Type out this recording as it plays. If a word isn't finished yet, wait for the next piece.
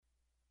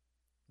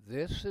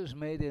This is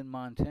Made in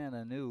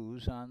Montana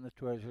News on the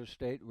Treasure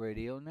State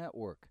Radio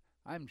Network.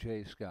 I'm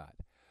Jay Scott.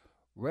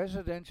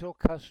 Residential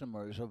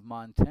customers of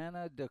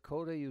Montana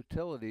Dakota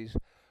Utilities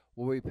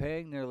will be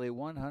paying nearly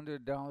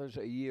 $100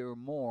 a year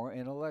more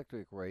in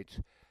electric rates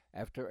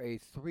after a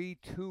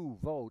 3-2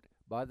 vote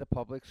by the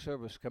Public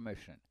Service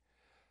Commission.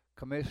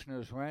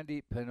 Commissioners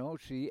Randy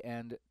Pinocci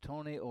and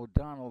Tony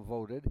O'Donnell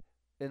voted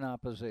in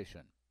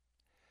opposition.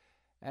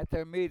 At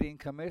their meeting,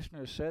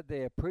 commissioners said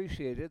they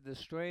appreciated the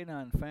strain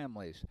on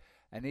families,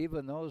 and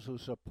even those who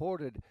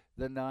supported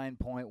the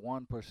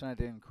 9.1%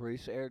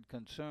 increase aired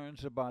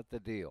concerns about the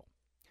deal.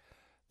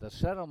 The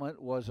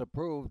settlement was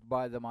approved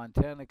by the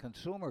Montana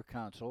Consumer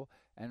Council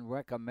and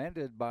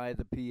recommended by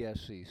the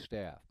PSC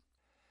staff.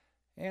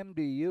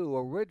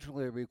 MDU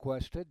originally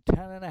requested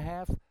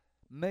 $10.5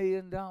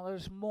 million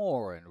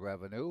more in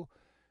revenue,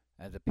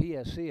 and the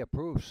PSC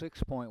approved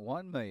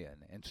 $6.1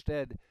 million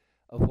instead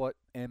of what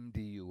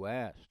MDU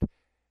asked.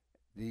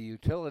 The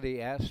utility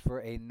asked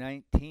for a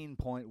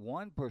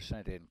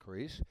 19.1%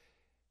 increase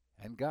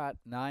and got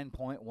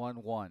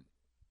 9.11.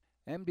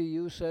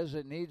 MDU says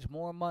it needs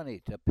more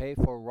money to pay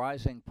for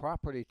rising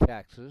property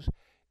taxes,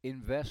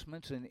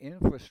 investments in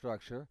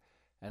infrastructure,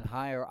 and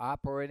higher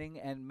operating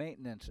and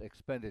maintenance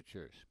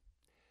expenditures.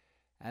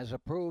 As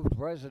approved,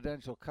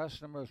 residential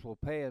customers will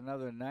pay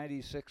another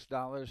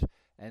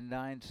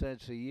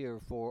 $96.09 a year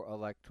for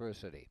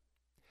electricity.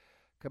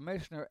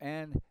 Commissioner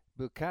Ann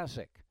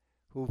Bukasik,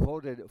 who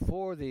voted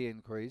for the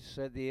increase,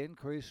 said the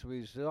increase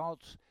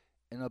results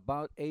in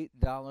about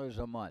 $8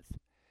 a month.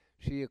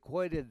 She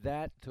equated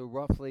that to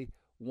roughly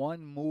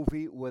one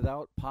movie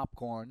without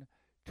popcorn,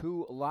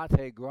 2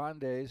 latte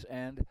grandes,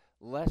 and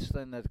less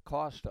than the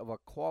cost of a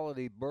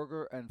quality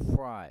burger and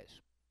fries.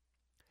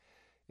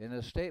 In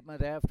a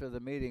statement after the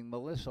meeting,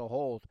 Melissa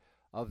Holt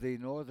of the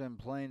Northern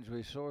Plains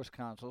Resource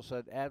Council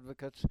said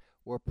advocates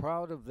were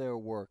proud of their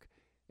work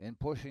in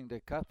pushing to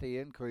cut the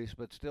increase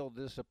but still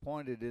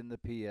disappointed in the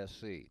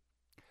PSC.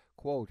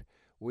 Quote,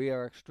 "We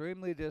are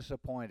extremely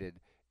disappointed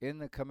in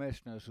the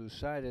commissioners who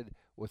sided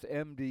with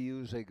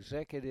MDU's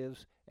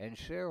executives and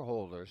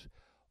shareholders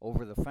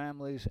over the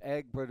families,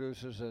 ag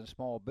producers, and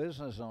small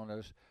business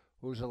owners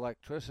whose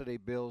electricity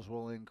bills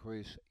will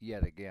increase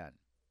yet again."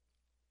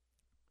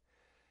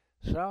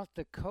 South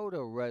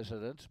Dakota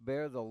residents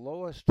bear the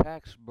lowest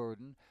tax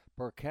burden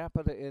per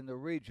capita in the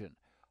region,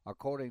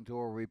 according to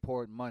a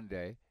report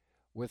Monday,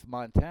 with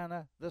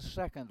Montana the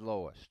second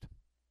lowest.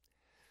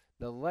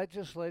 The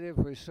Legislative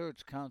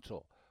Research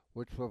Council,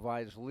 which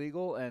provides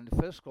legal and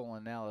fiscal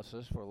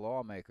analysis for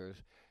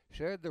lawmakers,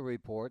 shared the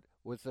report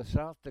with the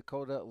South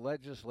Dakota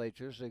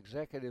Legislature's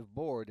Executive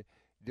Board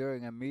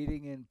during a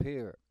meeting in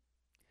Pierre.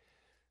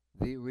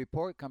 The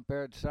report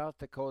compared South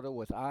Dakota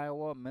with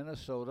Iowa,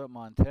 Minnesota,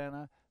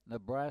 Montana,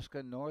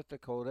 Nebraska, North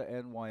Dakota,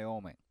 and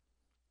Wyoming.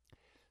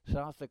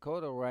 South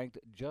Dakota ranked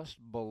just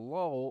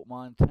below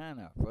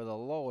Montana for the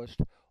lowest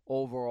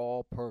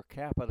overall per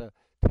capita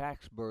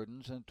tax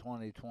burdens in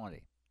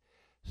 2020.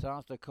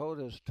 South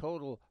Dakota's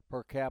total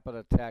per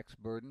capita tax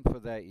burden for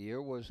that year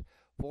was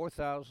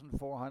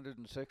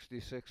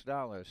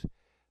 $4,466.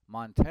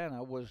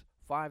 Montana was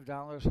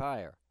 $5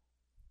 higher.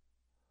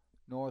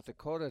 North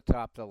Dakota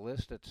topped the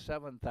list at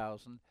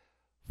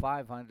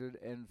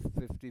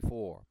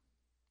 $7,554.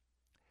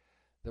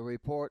 The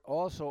report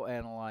also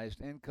analyzed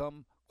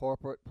income,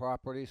 corporate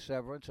property,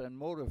 severance, and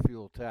motor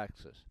fuel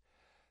taxes.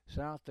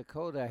 South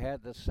Dakota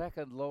had the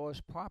second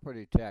lowest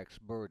property tax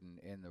burden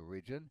in the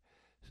region.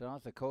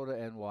 South Dakota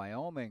and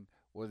Wyoming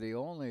were the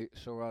only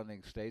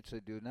surrounding states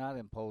that do not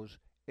impose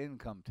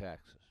income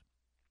taxes.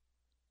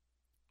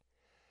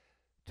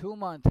 2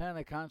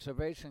 Montana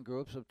conservation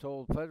groups have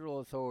told federal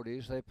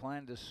authorities they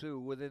plan to sue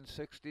within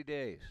 60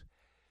 days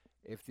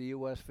if the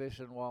U.S. Fish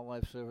and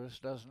Wildlife Service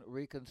doesn't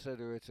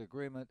reconsider its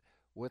agreement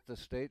with the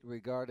state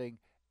regarding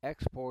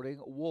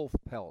exporting wolf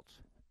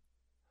pelts.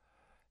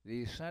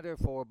 The Center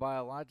for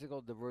Biological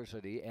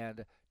Diversity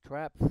and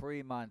Trap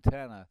Free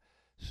Montana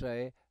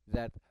say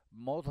that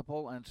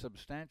multiple and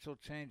substantial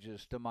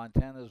changes to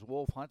Montana's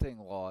wolf hunting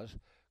laws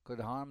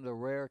could harm the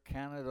rare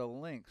Canada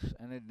lynx,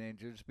 an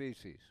endangered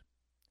species.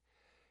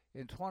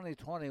 In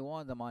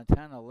 2021, the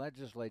Montana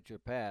legislature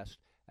passed,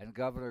 and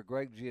Governor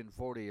Greg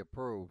Gianforte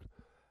approved,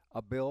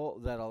 a bill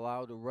that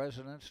allowed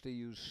residents to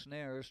use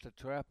snares to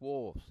trap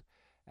wolves,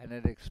 and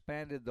it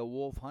expanded the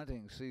wolf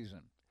hunting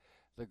season.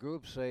 The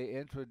groups say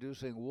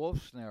introducing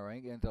wolf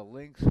snaring into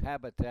lynx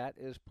habitat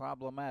is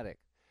problematic,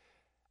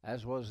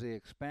 as was the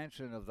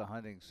expansion of the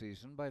hunting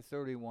season by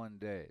 31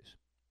 days.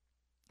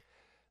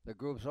 The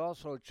groups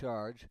also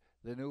charge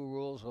the new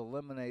rules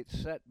eliminate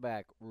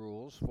setback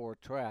rules for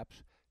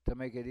traps to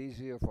make it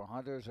easier for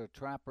hunters or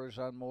trappers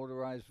on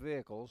motorized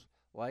vehicles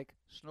like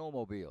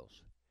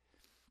snowmobiles.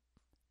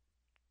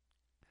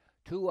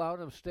 2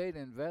 out-of-state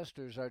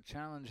investors are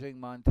challenging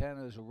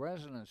Montana's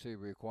residency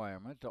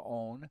requirement to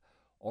own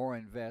or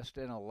invest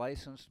in a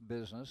licensed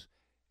business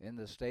in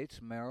the state's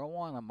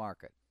marijuana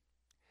market.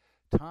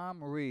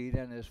 Tom Reed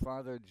and his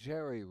father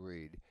Jerry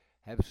Reed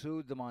have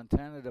sued the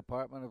Montana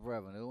Department of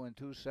Revenue in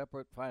 2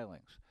 separate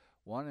filings,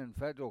 one in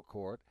federal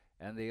court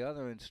and the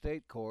other in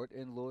state court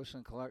in Lewis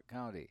and Clark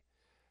County.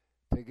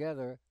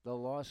 Together, the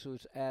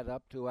lawsuits add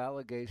up to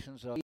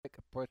allegations of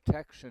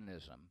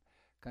protectionism,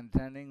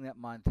 contending that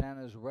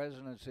Montana's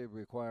residency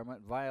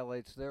requirement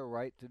violates their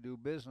right to do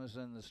business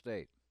in the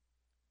state.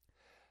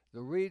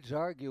 The Reeds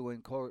argue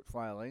in court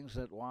filings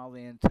that while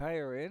the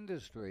entire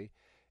industry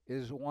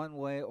is one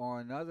way or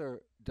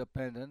another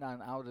dependent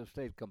on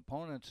out-of-state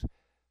components,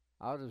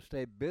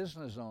 out-of-state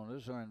business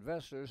owners or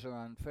investors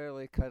are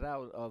unfairly cut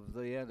out of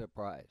the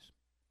enterprise.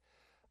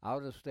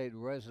 Out-of-state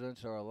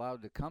residents are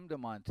allowed to come to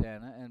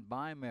Montana and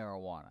buy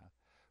marijuana.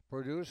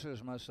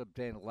 Producers must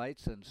obtain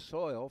lights and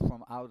soil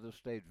from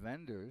out-of-state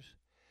vendors,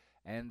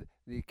 and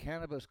the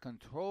Cannabis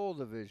Control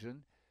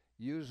Division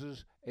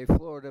uses a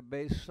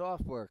Florida-based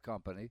software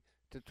company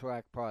to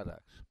track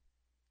products.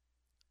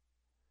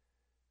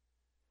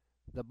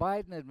 The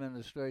Biden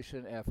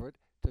administration effort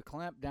to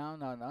clamp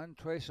down on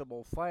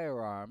untraceable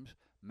firearms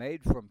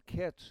made from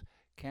kits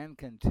can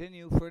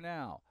continue for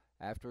now,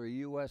 after a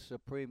U.S.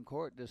 Supreme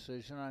Court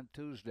decision on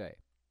Tuesday.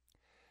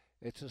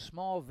 It's a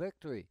small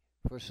victory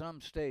for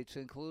some states,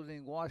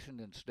 including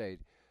Washington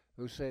State,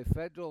 who say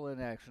federal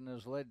inaction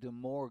has led to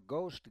more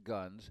ghost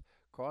guns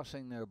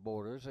crossing their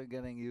borders and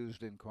getting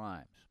used in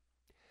crimes.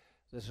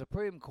 The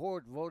Supreme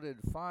Court voted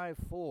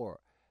 5-4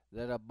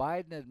 that a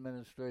Biden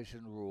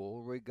administration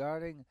rule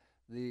regarding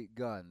the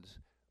guns,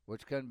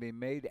 which can be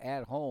made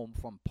at home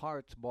from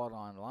parts bought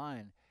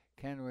online,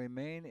 can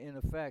remain in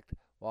effect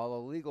while a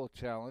legal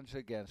challenge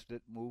against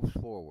it moves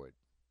forward.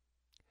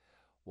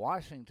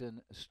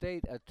 Washington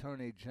State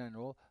Attorney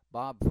General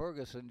Bob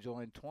Ferguson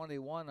joined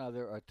 21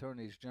 other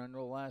attorneys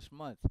general last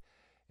month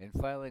in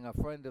filing a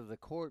friend of the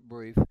court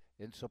brief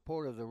in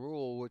support of the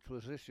rule which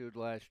was issued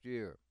last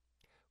year.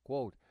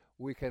 Quote,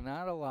 "We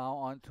cannot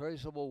allow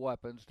untraceable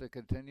weapons to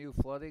continue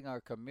flooding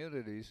our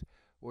communities,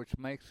 which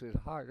makes it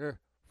harder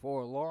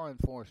for law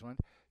enforcement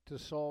to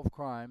solve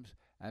crimes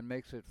and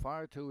makes it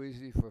far too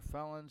easy for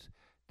felons,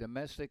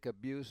 domestic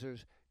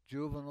abusers,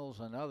 juveniles,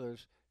 and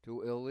others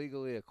to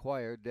illegally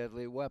acquire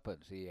deadly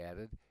weapons," he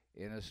added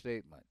in a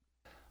statement.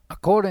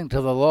 According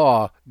to the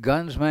law,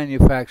 guns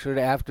manufactured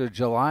after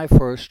July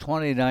 1st,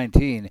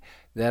 2019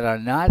 that are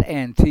not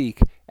antique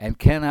and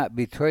cannot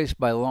be traced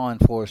by law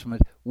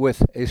enforcement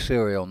with a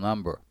serial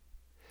number.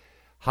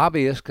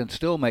 Hobbyists can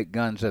still make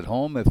guns at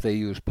home if they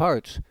use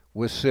parts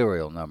with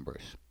serial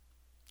numbers.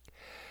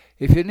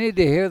 If you need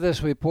to hear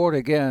this report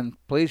again,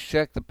 please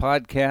check the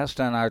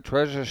podcast on our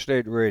Treasure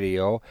State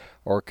Radio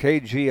or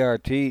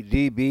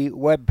KGRT-DB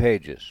web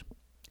pages.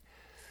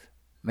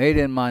 Made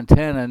in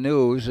Montana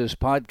News is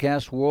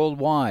podcast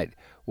worldwide,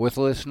 with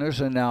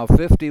listeners in now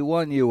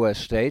 51 U.S.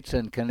 states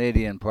and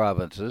Canadian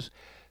provinces,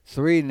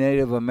 3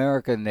 Native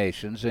American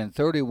nations in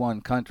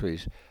 31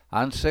 countries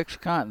on 6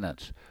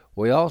 continents.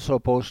 We also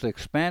post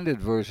expanded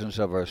versions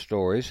of our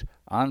stories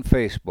on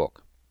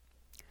Facebook.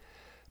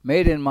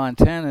 Made in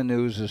Montana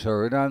News is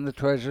heard on the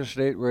Treasure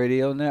State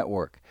Radio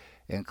Network,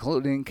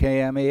 including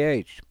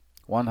KMEH,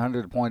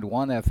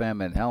 100.1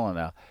 FM in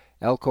Helena,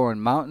 Elkhorn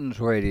Mountains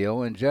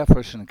Radio in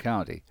Jefferson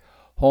County,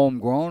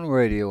 Homegrown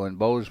Radio in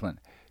Bozeman,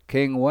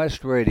 King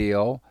West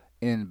Radio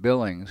in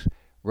Billings,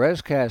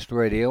 Rescast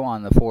Radio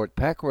on the Fort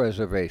Peck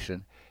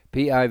Reservation,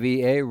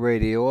 PIVA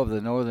Radio of the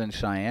Northern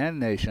Cheyenne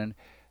Nation,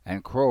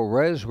 and Crow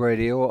Res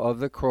Radio of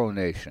the Crow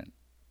Nation.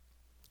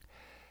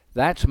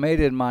 That's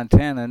Made in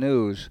Montana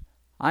News.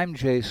 I'm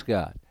Jay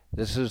Scott.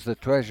 This is the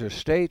Treasure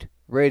State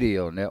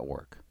Radio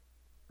Network.